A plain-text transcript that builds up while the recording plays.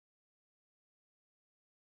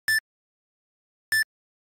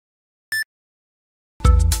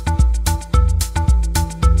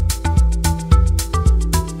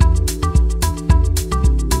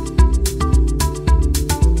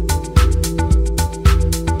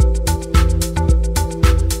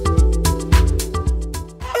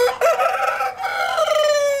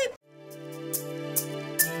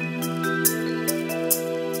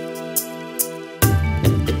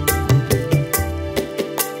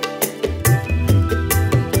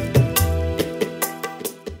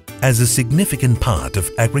As a significant part of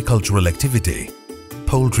agricultural activity,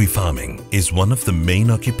 poultry farming is one of the main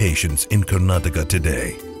occupations in Karnataka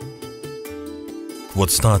today.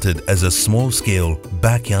 What started as a small-scale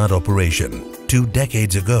backyard operation 2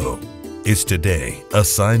 decades ago is today a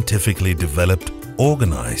scientifically developed,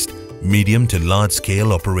 organized, medium to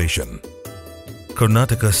large-scale operation.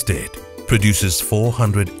 Karnataka state produces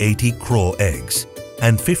 480 crore eggs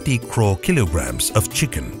and 50 crore kilograms of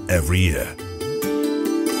chicken every year.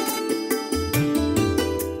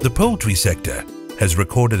 The poultry sector has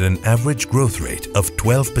recorded an average growth rate of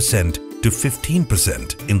 12% to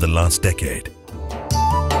 15% in the last decade.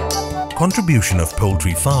 Contribution of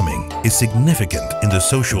poultry farming is significant in the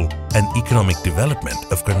social and economic development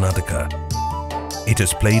of Karnataka. It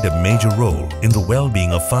has played a major role in the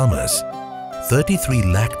well-being of farmers. 33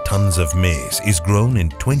 lakh tons of maize is grown in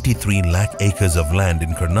 23 lakh acres of land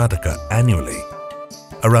in Karnataka annually.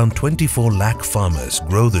 Around 24 lakh farmers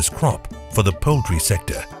grow this crop for the poultry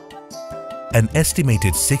sector. An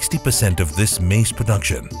estimated 60% of this maize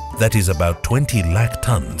production, that is about 20 lakh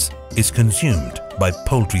tons, is consumed by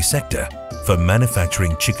poultry sector for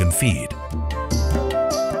manufacturing chicken feed.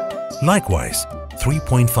 Likewise,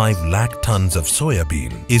 3.5 lakh tons of soya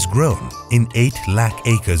bean is grown in 8 lakh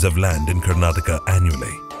acres of land in Karnataka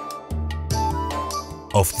annually.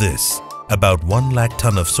 Of this, about 1 lakh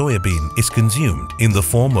ton of soya bean is consumed in the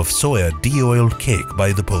form of soya de-oiled cake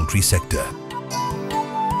by the poultry sector.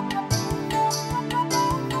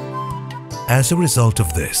 As a result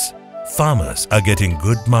of this, farmers are getting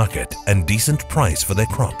good market and decent price for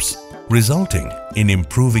their crops, resulting in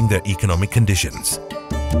improving their economic conditions.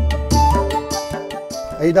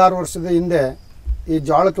 5-6 ವರ್ಷದ ಹಿಂದೆ ಈ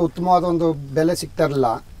ಜೋಳಕ್ಕೆ ಉತ್ತಮವಾದ ಒಂದು ಬೆಲೆ ಸಿಗ್ತಾ ಇರಲಿಲ್ಲ.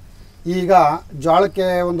 ಈಗ ಜೋಳಕ್ಕೆ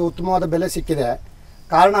ಒಂದು ಉತ್ತಮವಾದ ಬೆಲೆ ಸಿಕ್ಕಿದೆ.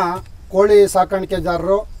 ಕಾರಣ ಕೋಳಿ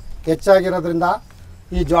ಸಾಕಾಣಿಕೆದಾರರು ಹೆಚ್ಚಾಗಿರೋದ್ರಿಂದ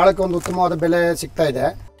ಈ ಜೋಳಕ್ಕೆ ಒಂದು ಉತ್ತಮವಾದ ಬೆಲೆ ಸಿಗ್ತಾ ಇದೆ.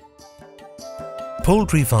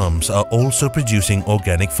 Poultry farms are also producing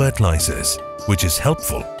organic fertilizers, which is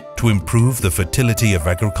helpful to improve the fertility of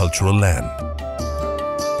agricultural land.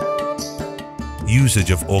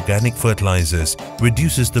 Usage of organic fertilizers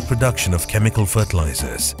reduces the production of chemical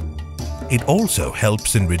fertilizers. It also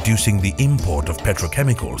helps in reducing the import of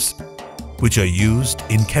petrochemicals, which are used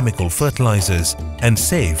in chemical fertilizers and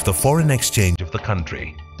save the foreign exchange of the country.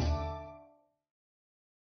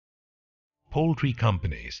 Poultry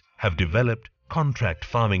companies have developed contract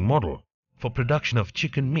farming model for production of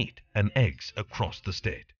chicken meat and eggs across the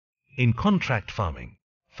state. In contract farming,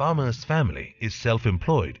 farmers' family is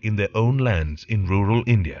self-employed in their own lands in rural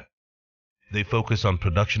India. They focus on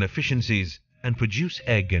production efficiencies and produce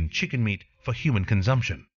egg and chicken meat for human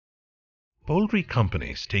consumption. Poultry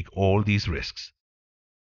companies take all these risks.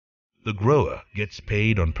 The grower gets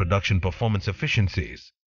paid on production performance efficiencies,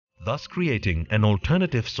 thus creating an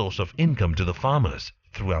alternative source of income to the farmers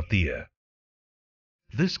throughout the year.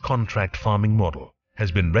 This contract farming model has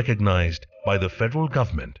been recognized by the federal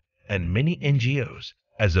government and many NGOs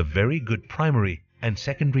as a very good primary and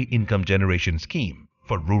secondary income generation scheme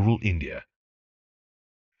for rural India.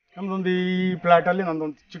 ನಮ್ಮದೊಂದು ಈ ಪ್ಲಾಟಲ್ಲಿ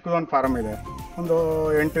ನಮ್ಮದೊಂದು ಚಿಕ್ಕದೊಂದು farm ಇದೆ. ಒಂದು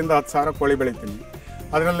 8ರಿಂದ 10 ಸಾವಿರ ಕೋಳಿ ಬೆಳಿತೀನಿ.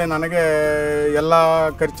 ಅದರಲ್ಲಿ ನನಗೆ ಎಲ್ಲ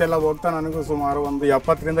ಖರ್ಚೆಲ್ಲ ಹೋಗ್ತಾ ನನಗೂ ಸುಮಾರು ಒಂದು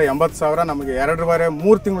 70ರಿಂದ 80 ಸಾವಿರ ನಮಗೆ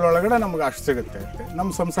 2.5-3 ತಿಂಗಳೊಳಗಡೆ ನಮಗೆ ಅಷ್ಟು ಸಿಗುತ್ತೆ. ನಮ್ಮ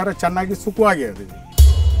ಸಂಸಾರ ಚೆನ್ನಾಗಿ ಸುಖವಾಗಿ ಇದೆ.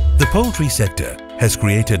 The poultry sector has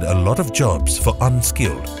created a lot of jobs for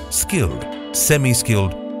unskilled, skilled,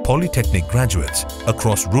 semi-skilled, polytechnic graduates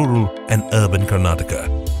across rural and urban Karnataka.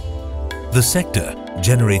 The sector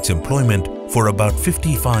generates employment for about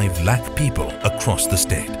 55 lakh people across the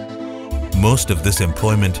state. Most of this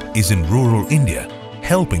employment is in rural India,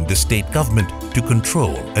 helping the state government to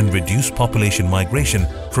control and reduce population migration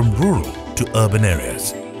from rural to urban areas.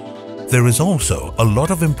 There is also a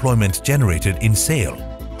lot of employment generated in sale,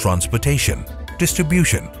 transportation,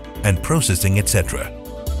 distribution, and processing, etc.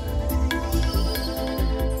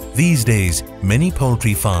 These days, many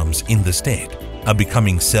poultry farms in the state are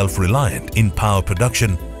becoming self-reliant in power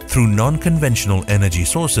production through non-conventional energy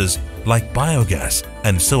sources like biogas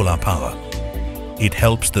and solar power. It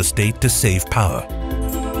helps the state to save power.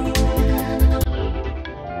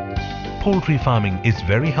 Poultry farming is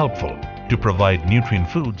very helpful to provide nutrient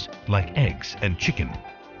foods like eggs and chicken.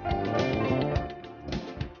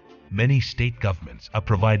 many state governments are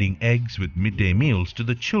providing eggs with midday meals to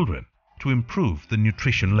the children to improve the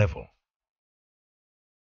nutrition level.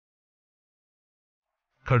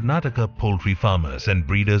 Karnataka Poultry Farmers and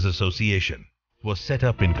Breeders Association was set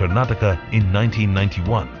up in Karnataka in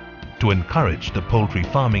 1991 to encourage the poultry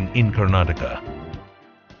farming in Karnataka.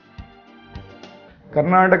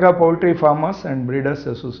 Karnataka Poultry Farmers and Breeders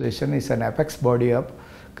Association is an apex body of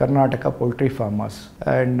Karnataka Poultry Farmers,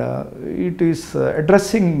 and it is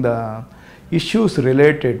addressing the issues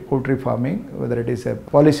related poultry farming, whether it is a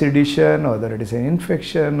policy decision, or whether it is an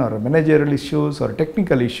infection or managerial issues or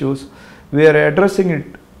technical issues. We are addressing it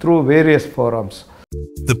through various forums.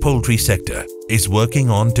 The poultry sector is working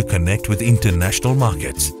on to connect with international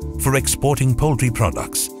markets for exporting poultry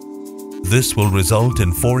products. This will result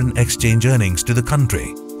in foreign exchange earnings to the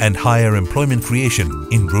country and higher employment creation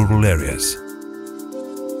in rural areas.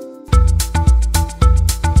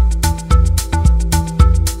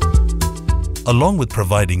 Along with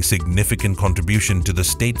providing significant contribution to the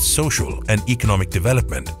state's social and economic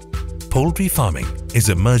development, poultry farming is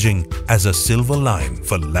emerging as a silver line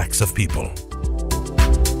for lakhs of people.